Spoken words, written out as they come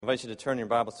I invite you to turn your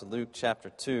Bibles to Luke chapter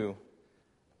 2,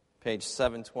 page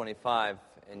 725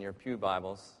 in your pew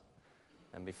Bibles.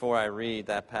 And before I read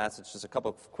that passage, just a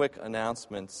couple of quick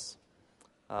announcements.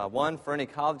 One, for any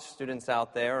college students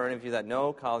out there, or any of you that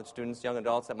know college students, young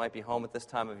adults that might be home at this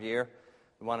time of year,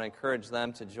 we want to encourage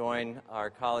them to join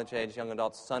our college-age young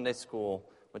adult Sunday school,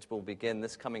 which will begin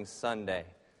this coming Sunday.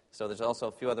 So there's also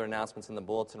a few other announcements in the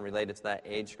bulletin related to that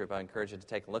age group. I encourage you to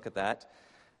take a look at that.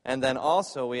 And then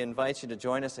also, we invite you to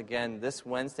join us again this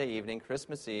Wednesday evening,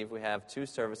 Christmas Eve. We have two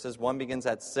services. One begins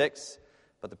at 6,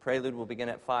 but the prelude will begin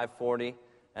at 5:40.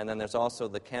 And then there's also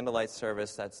the candlelight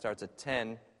service that starts at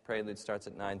 10. Prelude starts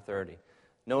at 9:30.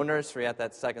 No nursery at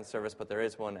that second service, but there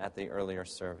is one at the earlier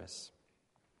service.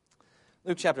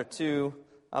 Luke chapter 2,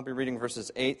 I'll be reading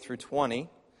verses 8 through 20.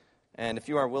 And if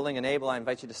you are willing and able, I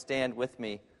invite you to stand with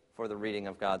me for the reading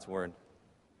of God's Word.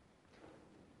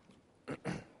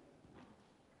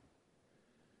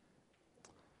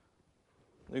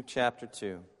 Luke chapter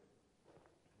 2.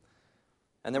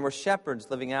 And there were shepherds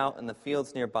living out in the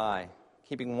fields nearby,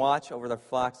 keeping watch over their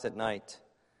flocks at night.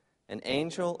 An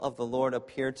angel of the Lord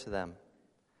appeared to them,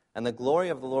 and the glory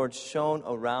of the Lord shone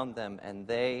around them, and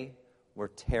they were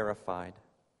terrified.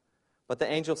 But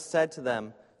the angel said to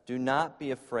them, "Do not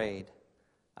be afraid.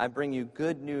 I bring you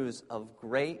good news of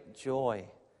great joy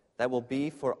that will be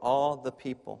for all the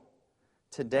people.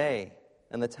 Today,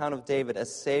 in the town of David, a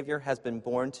Savior has been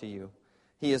born to you.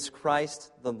 He is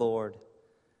Christ the Lord.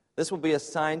 This will be a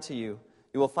sign to you.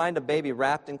 You will find a baby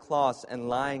wrapped in cloths and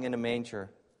lying in a manger."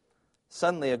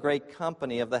 Suddenly a great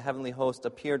company of the heavenly host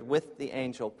appeared with the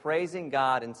angel, praising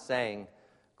God and saying,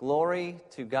 "Glory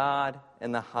to God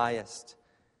in the highest,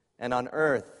 and on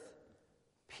earth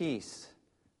peace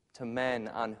to men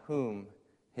on whom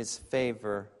his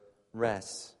favor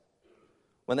rests."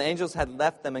 When the angels had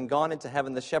left them and gone into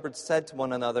heaven, the shepherds said to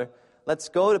one another, "Let's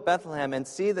go to Bethlehem and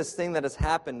see this thing that has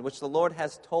happened, which the Lord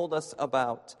has told us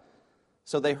about."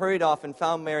 So they hurried off and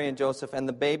found Mary and Joseph and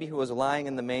the baby who was lying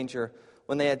in the manger.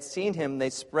 When they had seen him,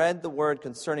 they spread the word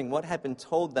concerning what had been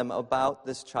told them about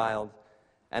this child.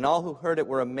 And all who heard it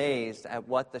were amazed at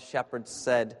what the shepherds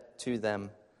said to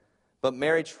them. But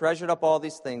Mary treasured up all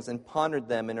these things and pondered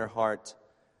them in her heart.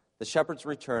 The shepherds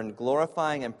returned,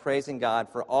 glorifying and praising God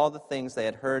for all the things they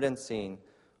had heard and seen,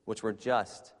 which were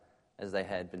just as they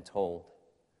had been told.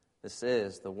 This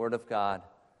is the word of God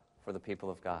for the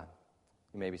people of God.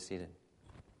 You may be seated.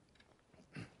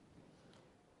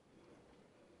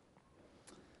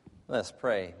 Let us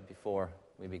pray before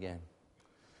we begin.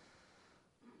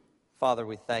 Father,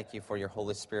 we thank you for your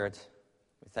Holy Spirit.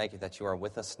 We thank you that you are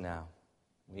with us now.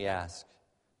 We ask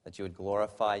that you would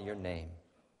glorify your name,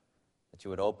 that you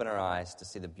would open our eyes to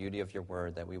see the beauty of your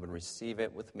word, that we would receive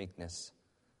it with meekness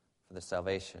for the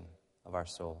salvation of our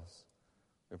souls.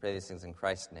 We pray these things in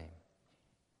Christ's name.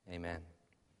 Amen.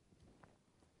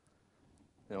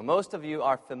 You know, most of you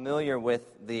are familiar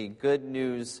with the good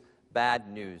news, bad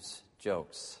news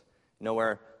jokes. You know,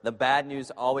 where the bad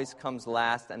news always comes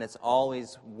last, and it's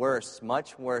always worse,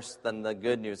 much worse than the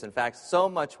good news. In fact, so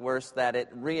much worse that it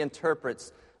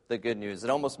reinterprets the good news. It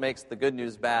almost makes the good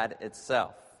news bad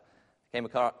itself. I came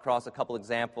across a couple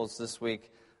examples this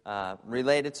week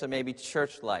related to maybe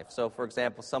church life. So, for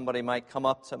example, somebody might come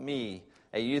up to me,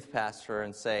 a youth pastor,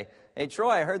 and say, "Hey, Troy,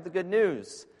 I heard the good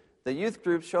news. The youth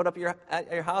group showed up at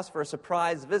your house for a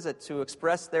surprise visit to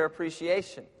express their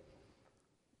appreciation."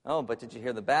 "Oh, but did you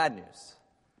hear the bad news?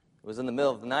 It was in the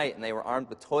middle of the night, and they were armed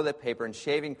with toilet paper and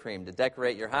shaving cream to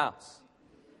decorate your house."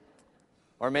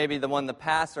 Or maybe the one the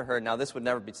pastor heard. Now, this would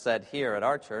never be said here at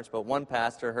our church, but one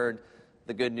pastor heard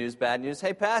the good news, bad news.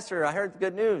 "Hey, pastor, I heard the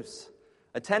good news.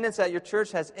 Attendance at your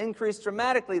church has increased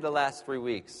dramatically the last 3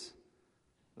 weeks.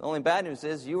 The only bad news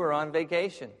is you were on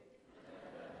vacation."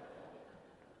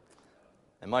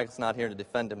 And Mike's not here to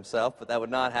defend himself, but that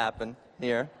would not happen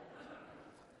here.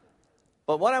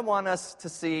 But what I want us to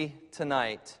see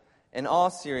tonight, in all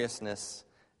seriousness,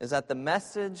 is that the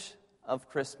message of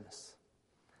Christmas,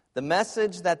 the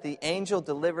message that the angel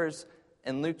delivers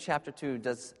in Luke chapter 2,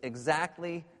 does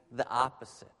exactly the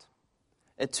opposite.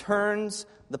 It turns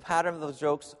the pattern of those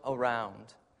jokes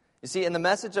around. You see, in the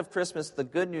message of Christmas, the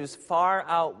good news far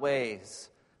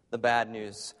outweighs the bad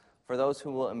news for those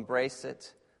who will embrace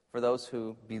it, for those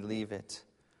who believe it.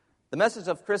 The message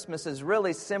of Christmas is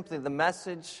really simply the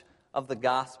message of the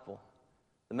gospel,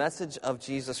 the message of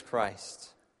Jesus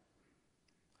Christ.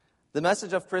 The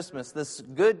message of Christmas, this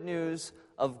good news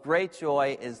of great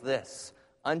joy, is this: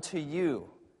 unto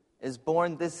you is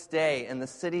born this day in the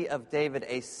city of David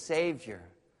a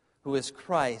Savior, who is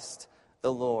Christ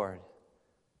the Lord.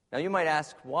 Now you might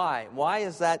ask, why? Why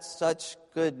is that such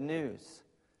good news?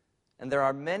 And there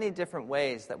are many different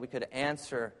ways that we could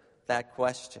answer that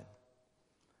question.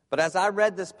 But as I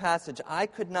read this passage, I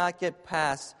could not get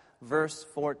past verse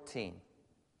 14.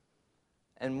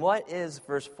 And what is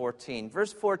verse 14?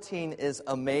 Verse 14 is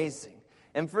amazing.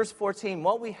 In verse 14,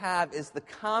 what we have is the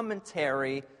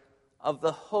commentary of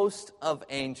the host of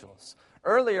angels.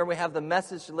 Earlier, we have the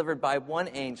message delivered by one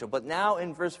angel, but now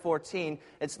in verse 14,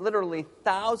 it's literally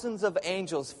thousands of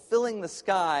angels filling the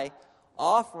sky,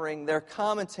 offering their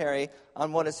commentary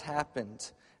on what has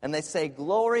happened. And they say,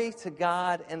 "Glory to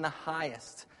God in the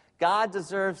highest." God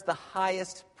deserves the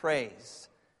highest praise.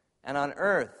 And on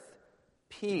earth,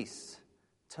 peace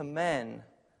to men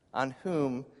on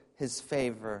whom his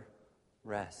favor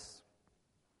rests.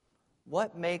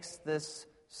 What makes this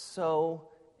so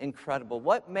incredible?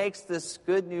 What makes this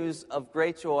good news of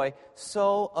great joy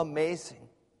so amazing?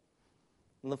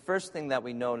 And the first thing that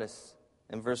we notice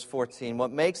in verse 14,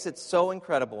 what makes it so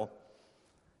incredible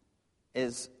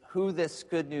is who this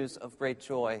good news of great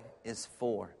joy is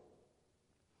for.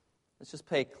 Let's just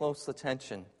pay close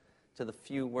attention to the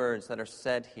few words that are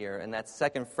said here, and that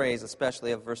second phrase,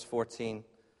 especially of verse 14.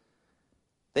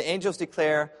 The angels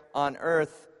declare, on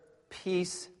earth,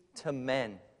 peace to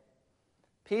men.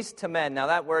 Peace to men. Now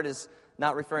that word is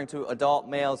not referring to adult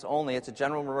males only. It's a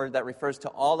general word that refers to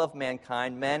all of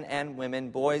mankind, men and women,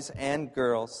 boys and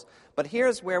girls. But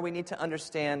here's where we need to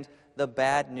understand the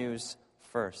bad news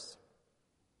first.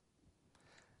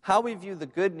 How we view the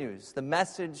good news, the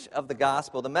message of the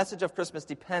gospel, the message of Christmas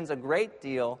depends a great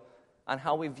deal on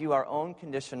how we view our own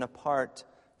condition apart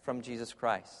from Jesus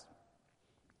Christ.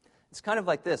 It's kind of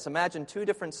like this. Imagine two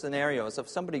different scenarios of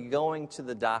somebody going to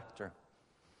the doctor.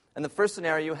 In the first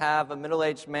scenario, you have a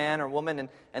middle-aged man or woman,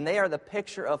 and they are the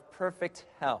picture of perfect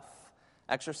health,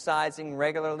 exercising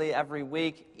regularly every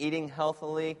week, eating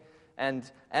healthily,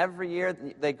 and every year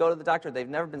they go to the doctor. They've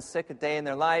never been sick a day in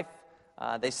their life.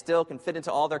 They still can fit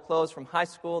into all their clothes from high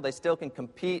school. They still can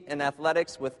compete in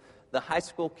athletics with the high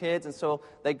school kids. And so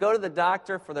they go to the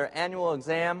doctor for their annual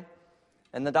exam,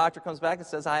 and the doctor comes back and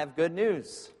says, "I have good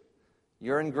news.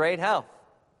 You're in great health."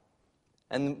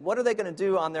 And what are they going to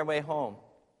do on their way home?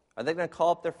 Are they going to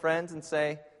call up their friends and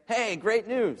say, "Hey, great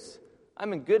news.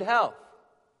 I'm in good health"?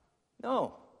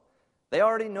 No. They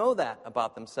already know that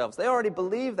about themselves. They already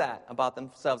believe that about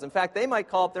themselves. In fact, they might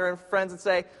call up their friends and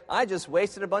say, "I just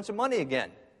wasted a bunch of money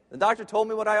again. The doctor told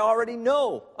me what I already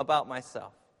know about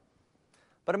myself."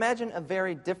 But imagine a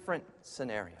very different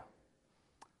scenario.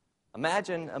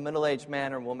 Imagine a middle-aged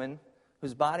man or woman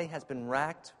whose body has been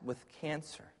racked with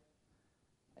cancer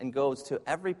and goes to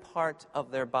every part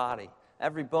of their body,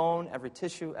 every bone, every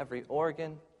tissue, every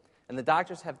organ, and the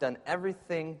doctors have done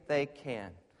everything they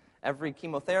can. Every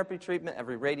chemotherapy treatment,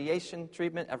 every radiation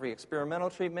treatment, every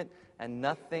experimental treatment, and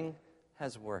nothing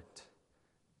has worked.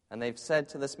 And they've said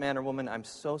to this man or woman, "I'm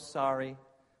so sorry.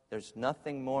 There's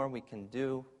nothing more we can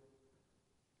do.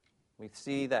 We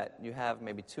see that you have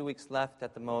maybe 2 weeks left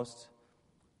at the most.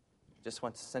 We just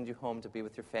want to send you home to be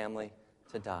with your family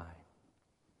to die."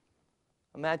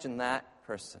 Imagine that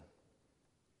person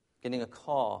getting a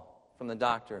call from the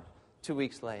doctor 2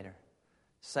 weeks later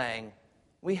saying,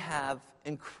 "We have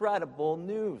incredible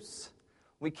news.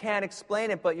 We can't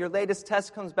explain it, but your latest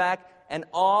test comes back and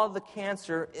all the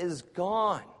cancer is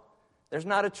gone. There's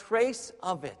not a trace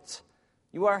of it.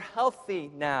 You are healthy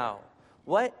now."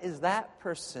 What is that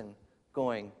person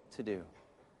going to do?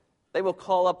 They will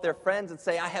call up their friends and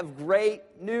say, "I have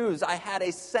great news. I had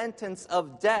a sentence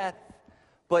of death,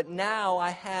 but now I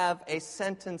have a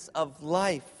sentence of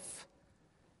life."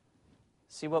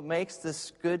 See, what makes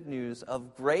this good news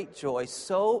of great joy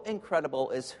so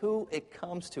incredible is who it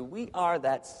comes to. We are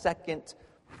that second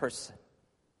person.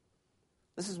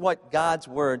 This is what God's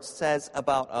word says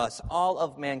about us, all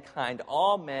of mankind,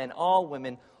 all men, all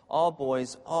women, all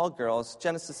boys, all girls.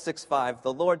 Genesis 6:5,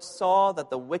 "The Lord saw that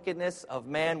the wickedness of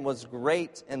man was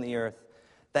great in the earth,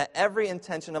 that every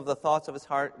intention of the thoughts of his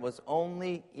heart was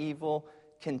only evil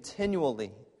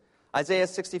continually." Isaiah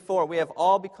 64, "We have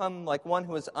all become like one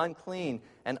who is unclean,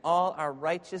 and all our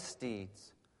righteous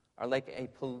deeds are like a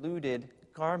polluted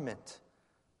garment."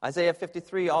 Isaiah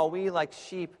 53, "All we like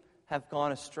sheep have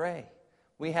gone astray.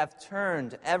 We have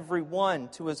turned every one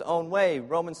to his own way."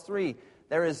 Romans 3,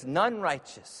 "There is none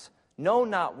righteous, no,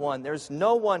 not one. There's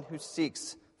no one who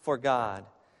seeks for God."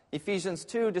 Ephesians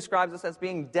 2 describes us as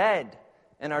being dead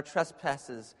in our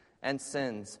trespasses and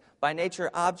sins, by nature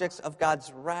objects of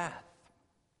God's wrath.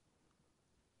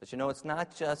 But you know, it's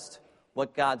not just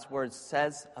what God's word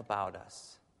says about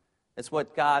us. It's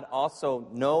what God also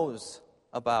knows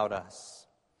about us.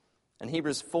 In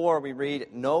Hebrews 4, we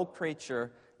read, "No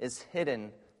creature is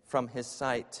hidden from his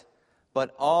sight,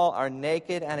 but all are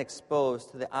naked and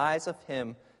exposed to the eyes of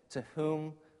him to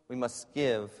whom we must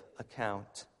give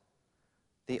account.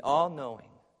 The all-knowing,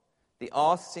 the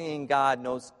all-seeing God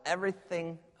knows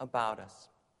everything about us.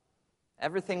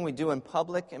 Everything we do in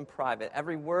public and private,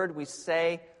 every word we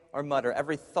say or mutter,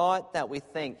 every thought that we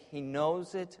think, he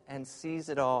knows it and sees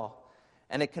it all.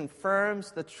 And it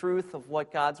confirms the truth of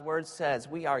what God's word says.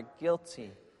 We are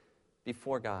guilty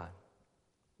before God.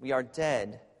 We are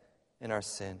dead in our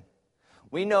sin.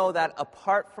 We know that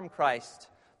apart from Christ,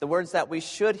 the words that we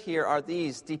should hear are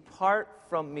these: "Depart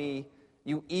from me,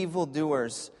 you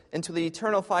evildoers, into the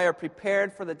eternal fire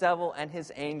prepared for the devil and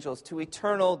his angels, to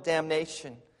eternal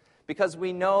damnation." Because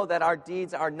we know that our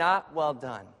deeds are not well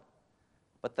done,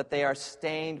 but that they are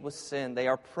stained with sin. They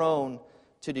are prone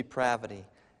to depravity.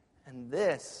 And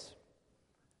this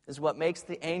is what makes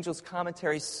the angels'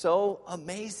 commentary so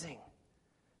amazing.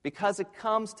 Because it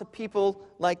comes to people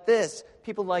like this,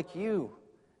 people like you,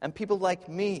 and people like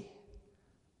me.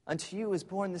 Unto you is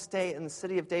born this day in the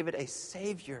city of David a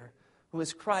Savior, who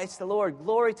is Christ the Lord.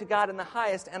 Glory to God in the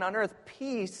highest, and on earth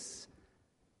peace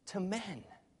to men,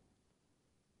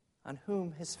 on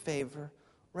whom his favor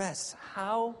rests.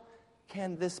 How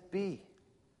can this be?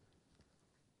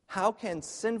 How can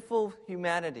sinful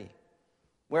humanity,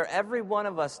 where every one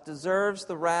of us deserves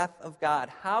the wrath of God,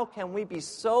 how can we be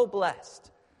so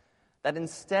blessed that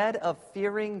instead of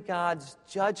fearing God's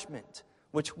judgment,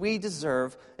 which we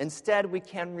deserve, instead we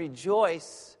can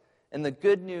rejoice in the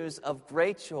good news of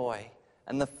great joy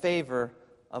and the favor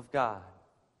of God?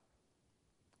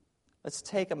 Let's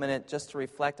take a minute just to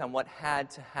reflect on what had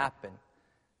to happen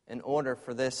in order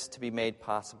for this to be made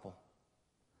possible.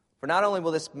 For not only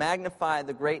will this magnify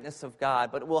the greatness of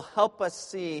God, but it will help us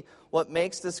see what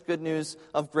makes this good news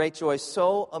of great joy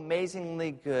so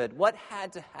amazingly good. What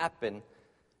had to happen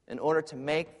in order to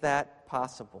make that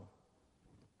possible?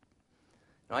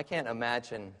 Now, I can't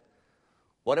imagine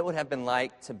what it would have been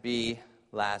like to be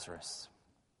Lazarus.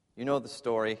 You know the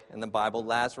story in the Bible.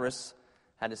 Lazarus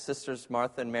had his sisters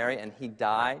Martha and Mary, and he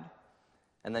died.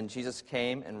 And then Jesus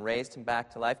came and raised him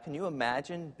back to life. Can you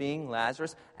imagine being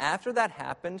Lazarus? After that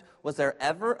happened, was there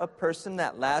ever a person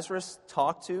that Lazarus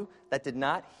talked to that did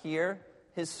not hear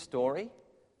his story?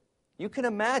 You can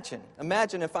imagine.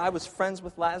 Imagine if I was friends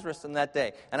with Lazarus in that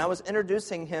day, and I was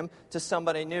introducing him to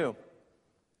somebody new.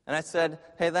 And I said,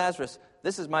 "Hey, Lazarus,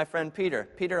 this is my friend Peter.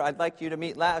 Peter, I'd like you to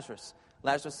meet Lazarus."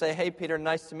 Lazarus would say, "Hey, Peter,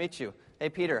 nice to meet you." "Hey,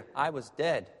 Peter, I was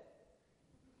dead."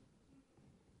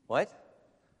 "What?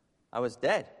 I was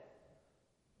dead."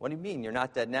 "What do you mean? You're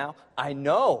not dead now?" "I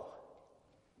know.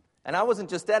 And I wasn't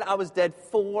just dead, I was dead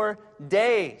 4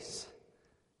 days."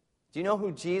 Do you know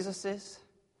who Jesus is?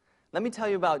 Let me tell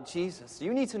you about Jesus.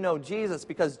 You need to know Jesus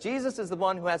because Jesus is the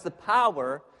one who has the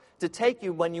power to take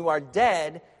you when you are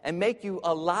dead and make you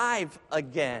alive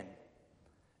again.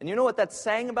 And you know what that's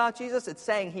saying about Jesus? It's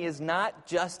saying he is not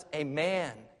just a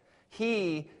man.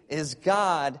 He is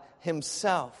God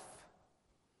himself.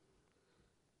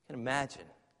 You can imagine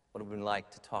what it would have been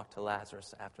like to talk to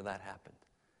Lazarus after that happened.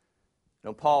 You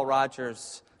know, Paul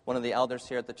Rogers, one of the elders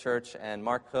here at the church, and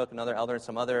Mark Cook, another elder, and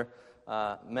some other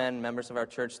members of our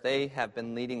church, they have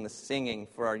been leading the singing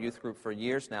for our youth group for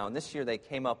years now. And this year they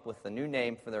came up with a new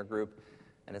name for their group,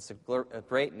 and it's a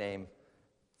great name.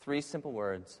 3 simple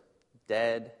words: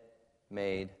 Dead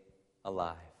Made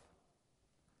Alive.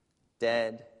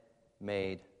 Dead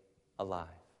Made Alive.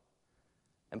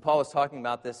 And Paul was talking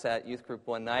about this at youth group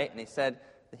one night, and he said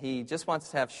he just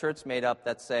wants to have shirts made up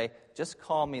that say, "Just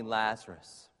call me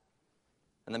Lazarus."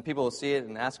 And then people will see it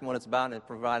and ask him what it's about and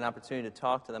provide an opportunity to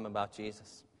talk to them about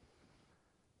Jesus.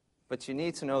 But you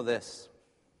need to know this.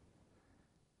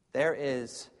 There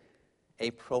is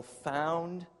a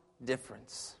profound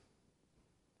difference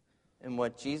in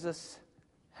what Jesus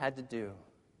had to do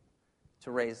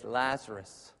to raise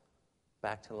Lazarus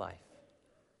back to life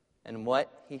and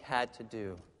what he had to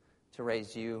do to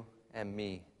raise you and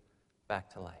me back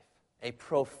to life. A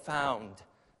profound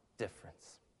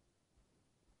difference.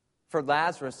 For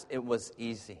Lazarus, it was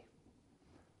easy.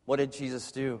 What did Jesus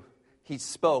do? He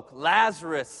spoke,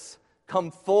 "Lazarus,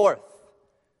 come forth."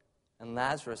 And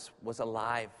Lazarus was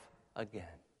alive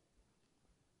again.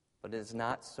 But it is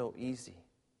not so easy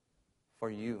for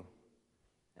you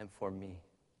and for me.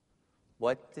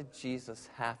 What did Jesus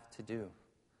have to do?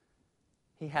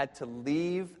 He had to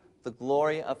leave the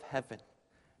glory of heaven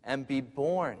and be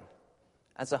born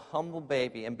as a humble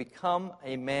baby and become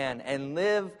a man and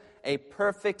live a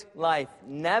perfect life.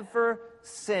 Never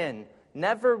sin.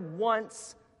 Never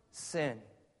once sin.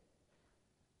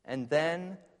 And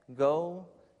then go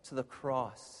to the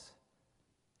cross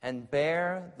and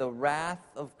bear the wrath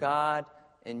of God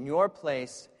in your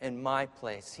place, in my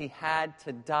place. He had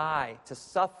to die, to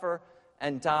suffer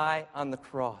and die on the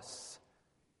cross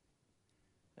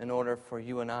in order for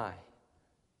you and I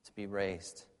to be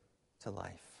raised to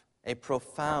life. A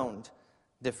profound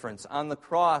difference. On the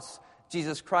cross,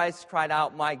 Jesus Christ cried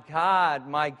out, my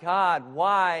God,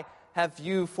 why have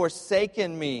you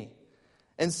forsaken me?"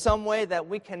 In some way that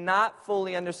we cannot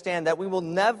fully understand, that we will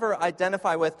never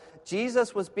identify with,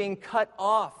 Jesus was being cut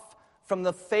off from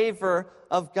the favor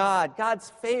of God. God's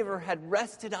favor had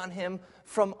rested on him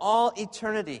from all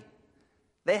eternity.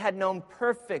 They had known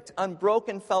perfect,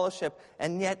 unbroken fellowship,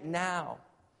 and yet now,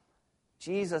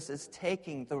 Jesus is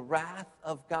taking the wrath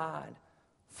of God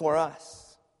for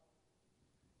us.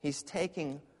 He's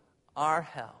taking our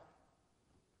hell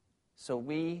so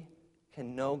we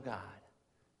can know God,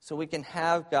 so we can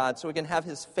have God, so we can have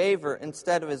his favor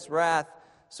instead of his wrath,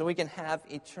 so we can have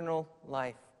eternal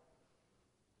life.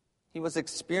 He was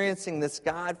experiencing this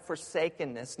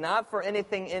God-forsakenness, not for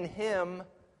anything in him,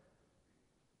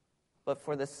 but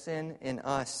for the sin in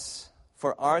us,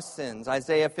 for our sins.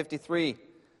 Isaiah 53,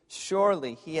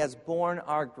 "Surely he has borne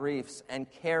our griefs and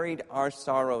carried our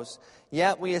sorrows.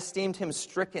 Yet we esteemed him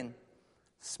stricken,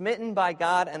 smitten by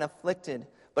God and afflicted.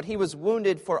 But he was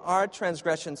wounded for our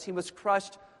transgressions. He was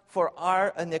crushed for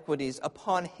our iniquities.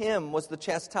 Upon him was the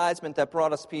chastisement that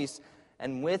brought us peace.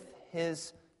 And with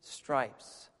his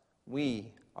stripes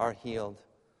we are healed.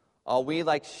 All we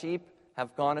like sheep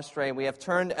have gone astray. We have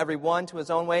turned every one to his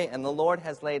own way, and the Lord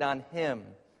has laid on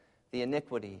him the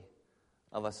iniquity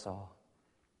of us all."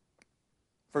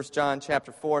 1 John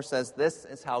chapter 4 says, "This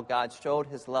is how God showed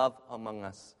his love among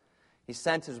us. He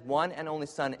sent his one and only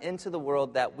Son into the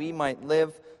world that we might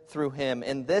live through him.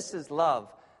 And this is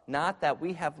love, not that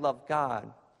we have loved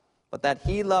God, but that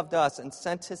he loved us and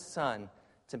sent his Son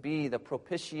to be the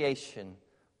propitiation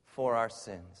for our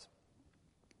sins."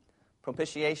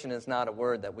 Propitiation is not a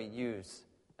word that we use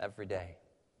every day,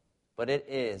 but it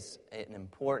is an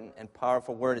important and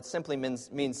powerful word. It simply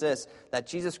means this, that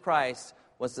Jesus Christ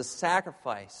was the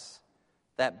sacrifice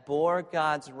that bore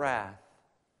God's wrath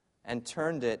and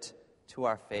turned it to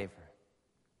our favor.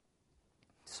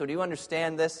 So do you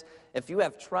understand this? If you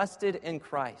have trusted in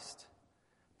Christ,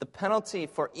 the penalty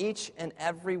for each and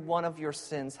every one of your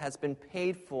sins has been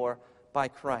paid for by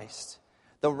Christ.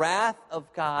 The wrath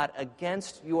of God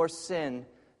against your sin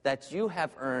that you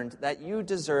have earned, that you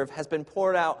deserve, has been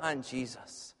poured out on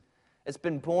Jesus. It's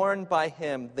been borne by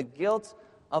him. The guilt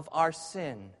of our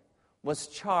sin was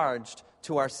charged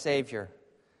to our Savior.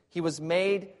 He was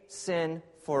made sin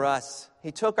for us.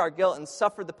 He took our guilt and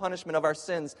suffered the punishment of our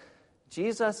sins.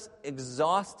 Jesus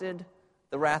exhausted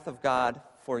the wrath of God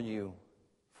for you,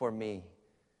 for me.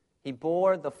 He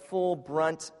bore the full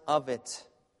brunt of it.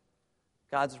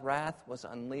 God's wrath was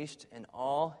unleashed in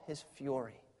all his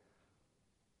fury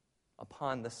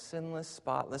upon the sinless,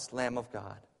 spotless Lamb of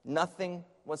God. Nothing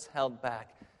was held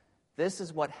back. This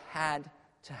is what had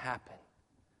to happen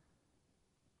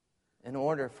in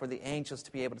order for the angels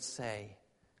to be able to say,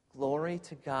 "Glory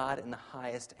to God in the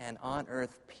highest, and on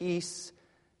earth peace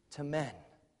to men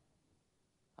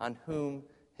on whom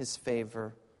his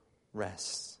favor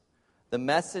rests." The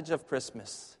message of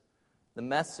Christmas, the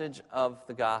message of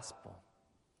the gospel,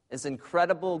 is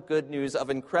incredible good news of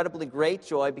incredibly great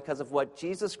joy because of what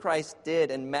Jesus Christ did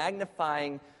in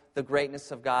magnifying the greatness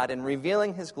of God and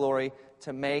revealing his glory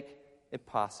to make it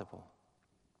possible.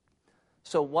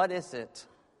 So what is it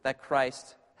that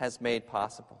Christ has made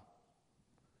possible?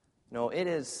 No, it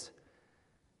is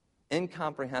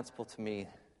incomprehensible to me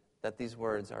that these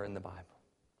words are in the Bible.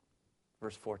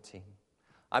 Verse 14.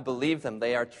 "I believe them.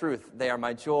 They are truth. They are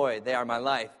my joy. They are my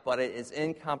life. But it is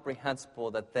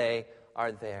incomprehensible that they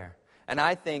are there." And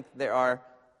I think there are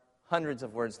hundreds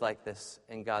of words like this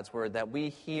in God's Word that we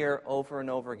hear over and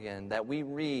over again, that we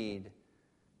read,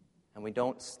 and we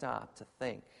don't stop to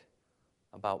think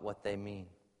about what they mean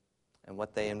and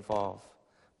what they involve.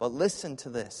 But listen to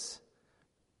this.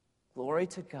 Glory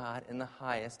to God in the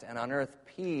highest, and on earth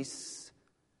peace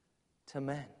to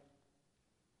men.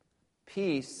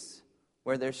 Peace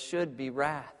where there should be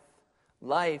wrath.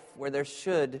 Life where there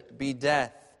should be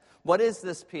death. What is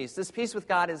this peace? This peace with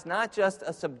God is not just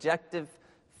a subjective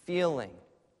feeling.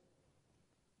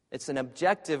 It's an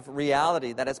objective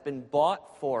reality that has been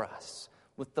bought for us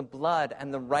with the blood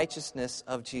and the righteousness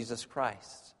of Jesus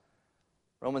Christ.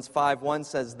 Romans 5:1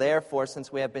 says, "Therefore,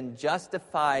 since we have been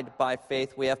justified by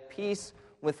faith, we have peace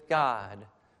with God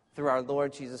through our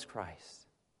Lord Jesus Christ."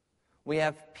 We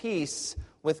have peace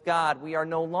with God. We are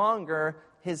no longer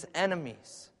his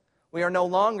enemies. We are no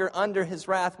longer under his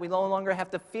wrath. We no longer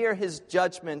have to fear his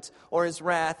judgment or his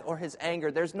wrath or his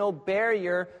anger. There's no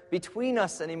barrier between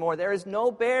us anymore. There is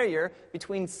no barrier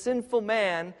between sinful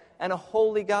man and a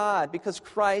holy God because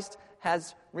Christ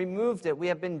has removed it. We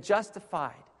have been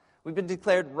justified. We've been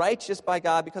declared righteous by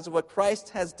God because of what Christ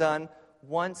has done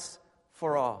once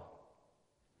for all.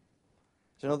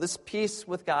 You know, this peace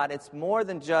with God, it's more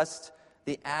than just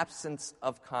the absence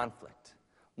of conflict.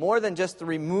 More than just the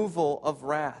removal of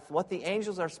wrath. What the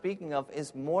angels are speaking of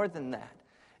is more than that.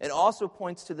 It also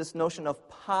points to this notion of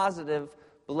positive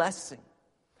blessing.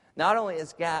 Not only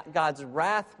is God's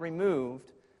wrath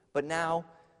removed, but now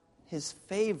his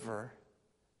favor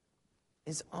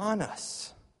is on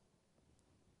us.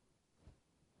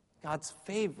 God's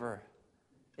favor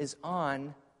is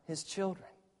on his children.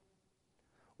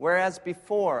 Whereas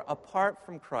before, apart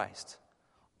from Christ,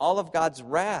 all of God's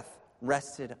wrath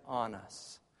rested on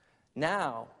us.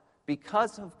 Now,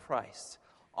 because of Christ,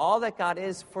 all that God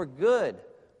is for good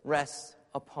rests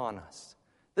upon us.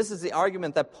 This is the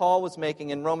argument that Paul was making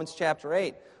in Romans chapter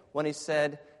 8 when he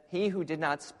said, "He who did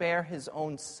not spare his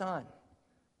own son,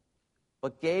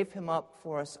 but gave him up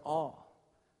for us all,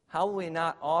 how will he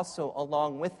not also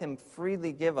along with him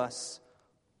freely give us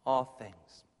all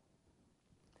things?"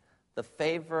 The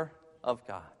favor of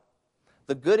God,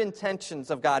 the good intentions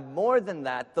of God, more than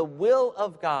that, the will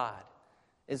of God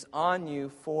is on you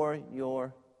for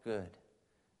your good.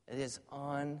 It is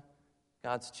on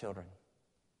God's children.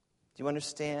 Do you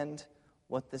understand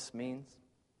what this means?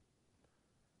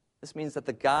 This means that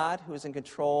the God who is in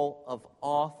control of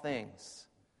all things,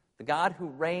 the God who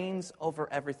reigns over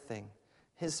everything,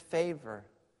 his favor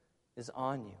is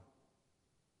on you.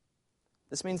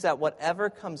 This means that whatever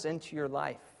comes into your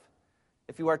life,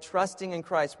 if you are trusting in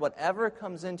Christ, whatever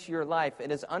comes into your life,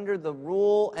 it is under the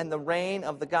rule and the reign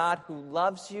of the God who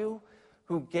loves you,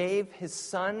 who gave his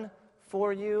Son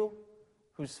for you,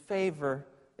 whose favor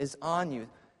is on you.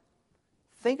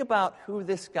 Think about who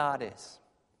this God is.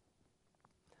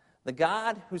 The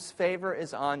God whose favor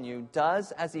is on you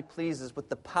does as he pleases with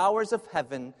the powers of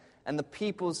heaven and the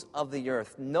peoples of the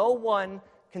earth. No one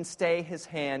can stay his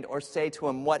hand or say to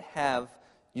him, "What have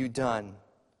you done?"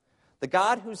 The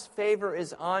God whose favor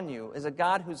is on you is a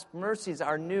God whose mercies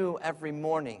are new every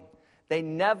morning. They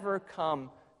never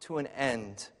come to an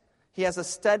end. He has a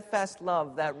steadfast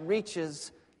love that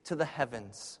reaches to the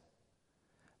heavens.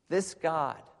 This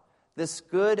God, this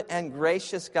good and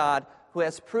gracious God who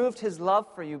has proved his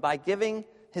love for you by giving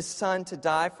his Son to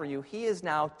die for you, he is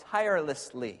now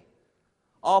tirelessly,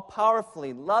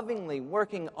 all-powerfully, lovingly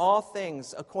working all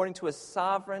things according to his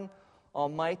sovereign,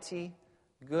 almighty,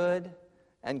 good,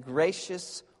 and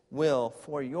gracious will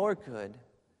for your good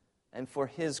and for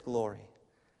his glory.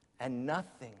 And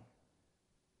nothing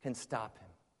can stop him.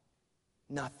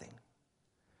 Nothing.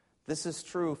 This is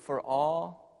true for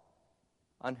all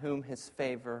on whom his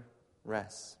favor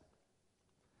rests.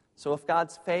 So if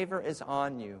God's favor is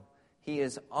on you, he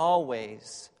is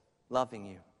always loving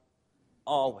you.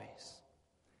 Always.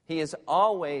 He is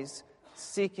always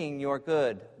seeking your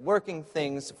good, working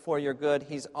things for your good.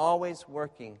 He's always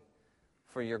working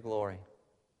for your glory.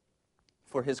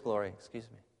 For his glory,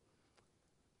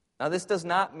 Now, this does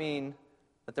not mean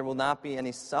that there will not be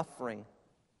any suffering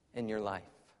in your life.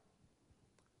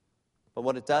 But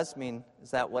what it does mean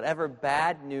is that whatever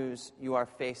bad news you are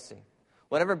facing,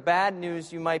 whatever bad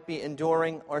news you might be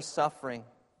enduring or suffering,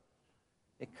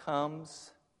 it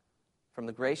comes from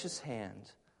the gracious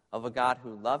hand of a God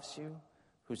who loves you,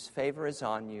 whose favor is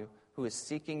on you, who is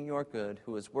seeking your good,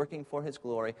 who is working for his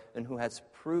glory, and who has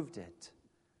proved it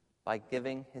by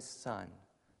giving his Son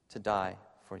to die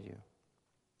for you.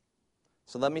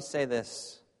 So let me say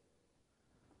this.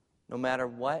 No matter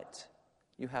what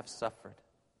you have suffered,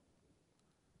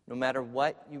 no matter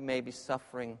what you may be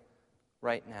suffering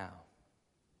right now,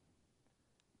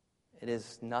 it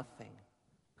is nothing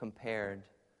compared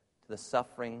to the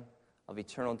suffering of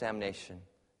eternal damnation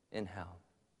in hell.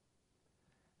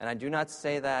 And I do not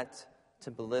say that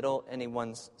to belittle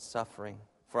anyone's suffering,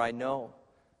 for I know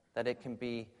that it can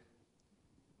be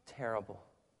terrible,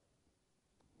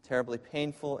 terribly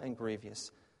painful and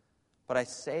grievous. But I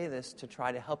say this to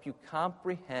try to help you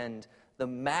comprehend the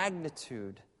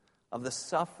magnitude of the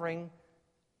suffering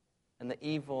and the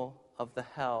evil of the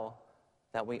hell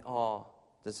that we all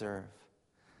deserve.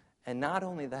 And not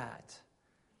only that,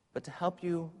 but to help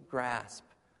you grasp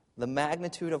the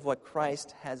magnitude of what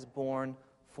Christ has borne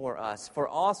for us. For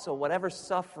also, whatever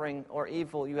suffering or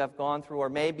evil you have gone through or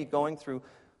may be going through,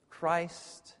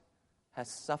 Christ has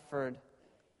suffered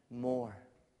more.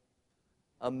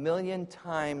 1,000,000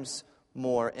 times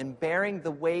more, in bearing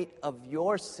the weight of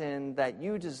your sin that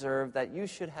you deserve, that you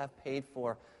should have paid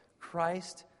for.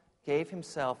 Christ gave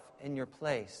himself in your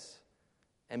place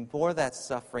and bore that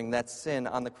suffering, that sin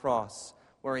on the cross,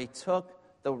 where he took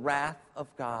the wrath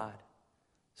of God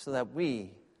so that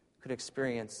we could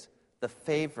experience the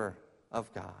favor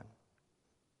of God.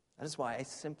 That is why I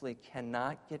simply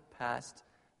cannot get past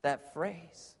that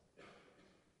phrase.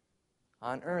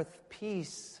 On earth,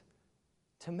 peace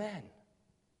to men,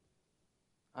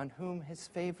 on whom his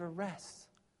favor rests.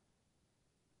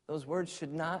 Those words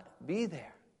should not be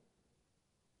there.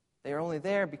 They are only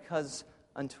there because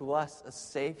unto us a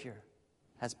Savior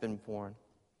has been born.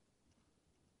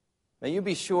 May you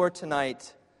be sure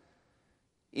tonight,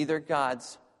 either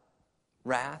God's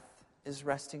wrath is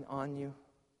resting on you,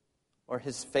 or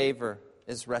his favor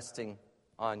is resting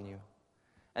on you.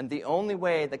 And the only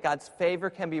way that God's favor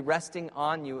can be resting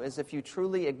on you is if you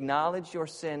truly acknowledge your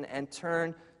sin and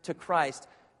turn to Christ.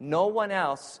 No one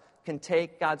else can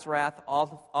take God's wrath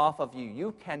off of you.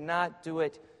 You cannot do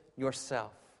it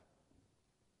yourself.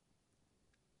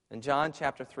 In John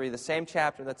chapter 3, the same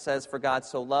chapter that says, "For God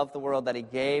so loved the world that he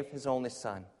gave his only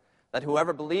Son, that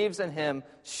whoever believes in him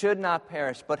should not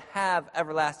perish, but have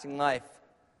everlasting life.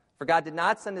 For God did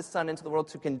not send his Son into the world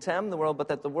to condemn the world, but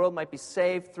that the world might be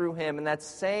saved through him." In that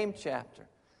same chapter,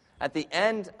 at the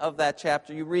end of that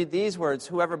chapter, you read these words,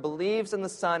 "Whoever believes in the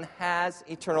Son has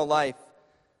eternal life.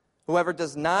 Whoever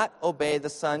does not obey the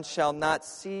Son shall not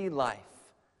see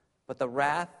life, but the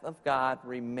wrath of God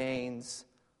remains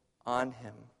on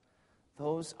him."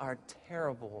 Those are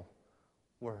terrible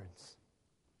words.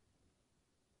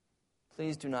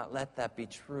 Please do not let that be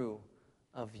true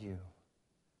of you.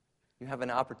 You have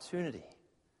an opportunity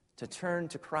to turn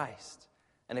to Christ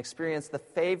and experience the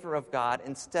favor of God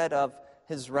instead of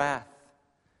his wrath.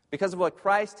 Because of what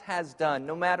Christ has done,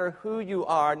 no matter who you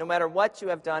are, no matter what you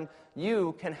have done,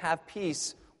 you can have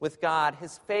peace with God.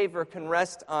 His favor can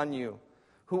rest on you.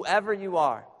 Whoever you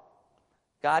are,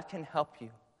 God can help you.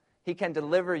 He can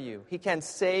deliver you. He can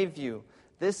save you.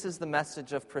 This is the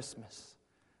message of Christmas.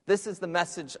 This is the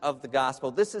message of the gospel.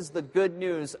 This is the good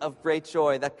news of great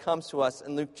joy that comes to us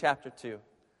in Luke chapter 2.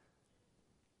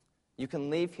 You can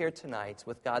leave here tonight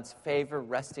with God's favor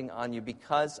resting on you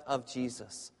because of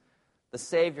Jesus, the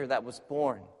Savior that was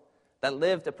born, that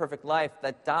lived a perfect life,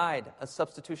 that died a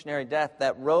substitutionary death,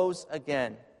 that rose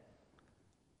again.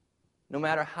 No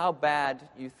matter how bad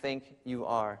you think you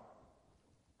are,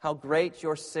 how great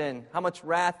your sin, how much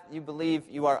wrath you believe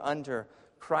you are under,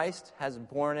 Christ has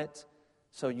borne it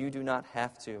so you do not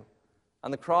have to.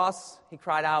 On the cross, he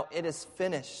cried out, "It is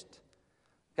finished."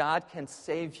 God can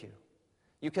save you.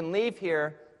 You can leave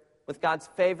here with God's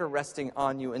favor resting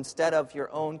on you instead of your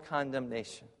own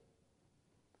condemnation.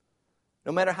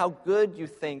 No matter how good you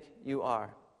think you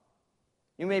are.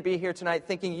 You may be here tonight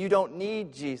thinking you don't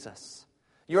need Jesus.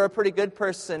 You're a pretty good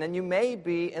person, and you may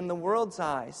be in the world's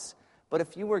eyes. But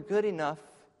if you were good enough,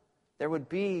 there would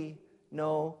be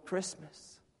no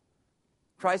Christmas.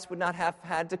 Christ would not have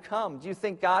had to come. Do you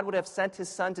think God would have sent his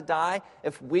Son to die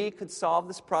if we could solve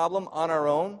this problem on our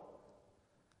own?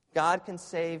 God can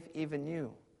save even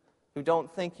you who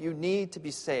don't think you need to be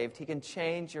saved. He can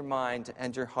change your mind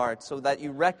and your heart so that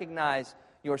you recognize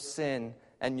your sin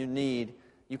and your need.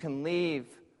 You can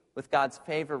leave with God's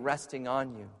favor resting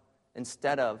on you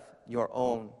instead of your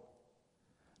own.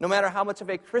 No matter how much of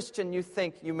a Christian you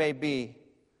think you may be,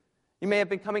 you may have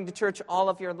been coming to church all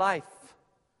of your life,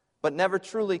 but never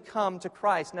truly come to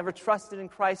Christ, never trusted in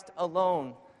Christ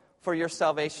alone for your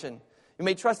salvation. You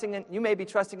may be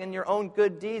trusting in your own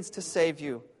good deeds to save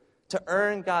you, to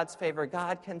earn God's favor.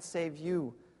 God can save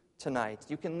you tonight.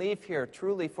 You can leave here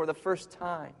truly for the first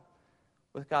time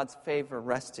with God's favor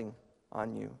resting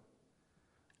on you.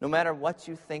 No matter what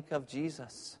you think of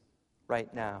Jesus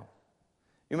right now.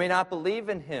 You may not believe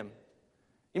in him.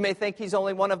 You may think he's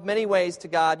only one of many ways to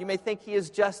God. You may think he is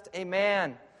just a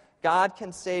man. God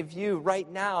can save you right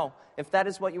now. If that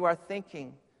is what you are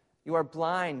thinking, you are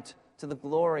blind to the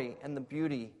glory and the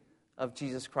beauty of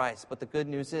Jesus Christ. But the good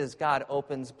news is God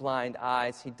opens blind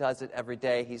eyes. He does it every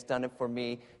day. He's done it for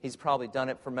me. He's probably done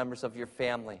it for members of your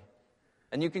family.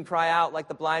 And you can cry out like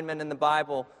the blind men in the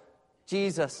Bible,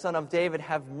 "Jesus, Son of David,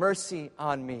 have mercy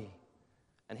on me."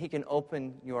 And he can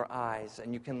open your eyes,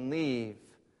 and you can leave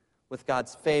with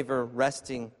God's favor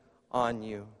resting on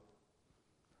you.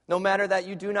 No matter that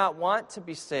you do not want to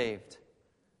be saved.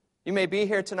 You may be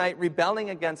here tonight rebelling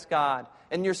against God.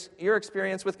 In your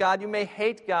experience with God, you may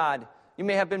hate God. You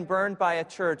may have been burned by a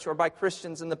church or by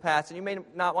Christians in the past, and you may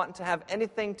not want to have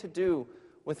anything to do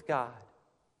with God.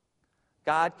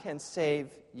 God can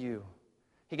save you.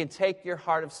 He can take your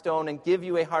heart of stone and give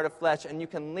you a heart of flesh, and you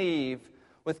can leave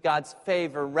with God's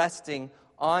favor resting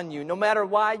on you. No matter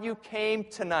why you came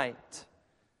tonight.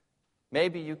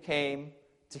 Maybe you came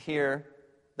to hear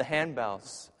the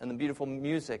handbells and the beautiful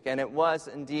music, and it was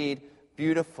indeed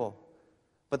beautiful.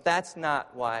 But that's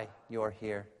not why you're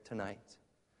here tonight.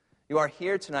 You are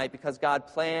here tonight because God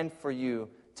planned for you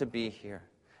to be here.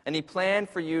 And He planned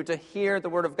for you to hear the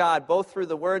Word of God, both through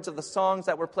the words of the songs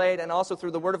that were played and also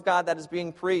through the Word of God that is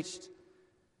being preached.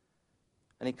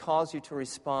 And He calls you to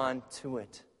respond to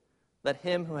it. Let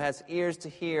him who has ears to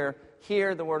hear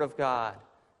the Word of God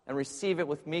and receive it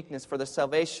with meekness for the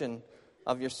salvation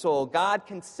of your soul. God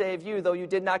can save you, though you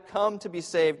did not come to be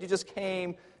saved. You just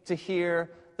came to hear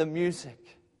the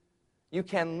music. You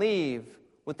can leave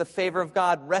with the favor of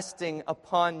God resting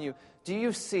upon you. Do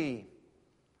you see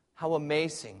how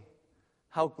amazing,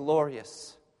 how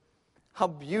glorious, how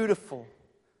beautiful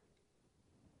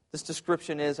this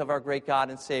description is of our great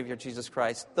God and Savior, Jesus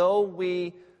Christ? Though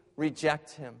we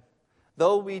reject Him,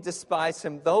 though we despise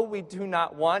Him, though we do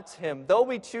not want Him, though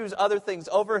we choose other things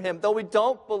over Him, though we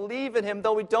don't believe in Him,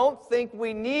 though we don't think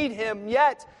we need Him,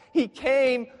 yet He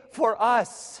came for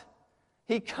us.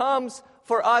 He comes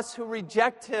for us who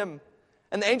reject Him.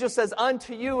 And the angel says,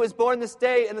 unto you is born this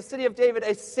day in the city of David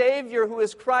a Savior who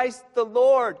is Christ the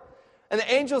Lord. And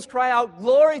the angels cry out,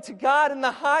 glory to God in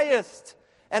the highest,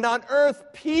 and on earth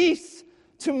peace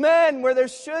to men where there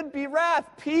should be wrath.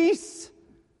 Peace.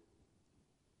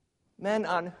 Men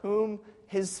on whom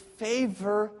His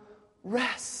favor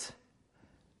rests.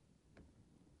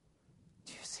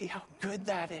 Do you see how good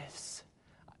that is?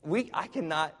 I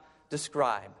cannot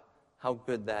describe how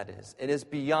good that is. It is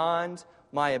beyond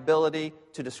my ability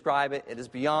to describe it. It is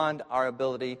beyond our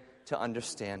ability to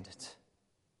understand it.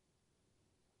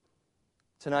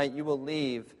 Tonight you will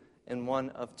leave in one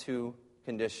of two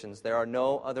conditions. There are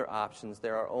no other options.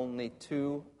 There are only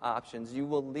two options. You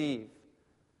will leave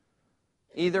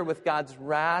either with God's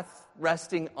wrath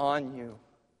resting on you,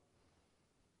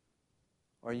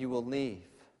 or you will leave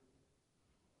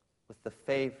with the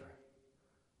favor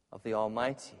of the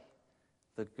Almighty,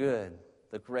 the good,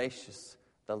 the gracious,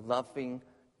 the loving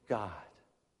God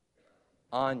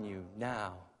on you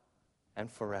now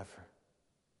and forever.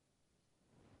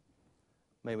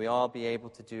 May we all be able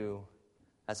to do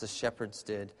as the shepherds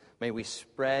did. May we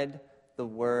spread the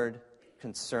word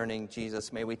concerning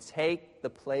Jesus. May we take the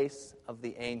place of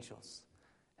the angels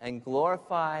and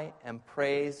glorify and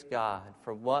praise God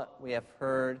for what we have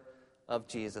heard of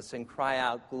Jesus, and cry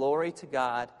out, glory to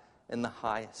God in the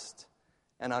highest,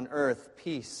 and on earth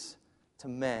peace to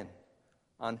men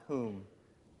on whom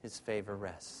His favor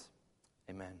rests.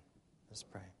 Amen. Let's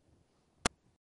pray.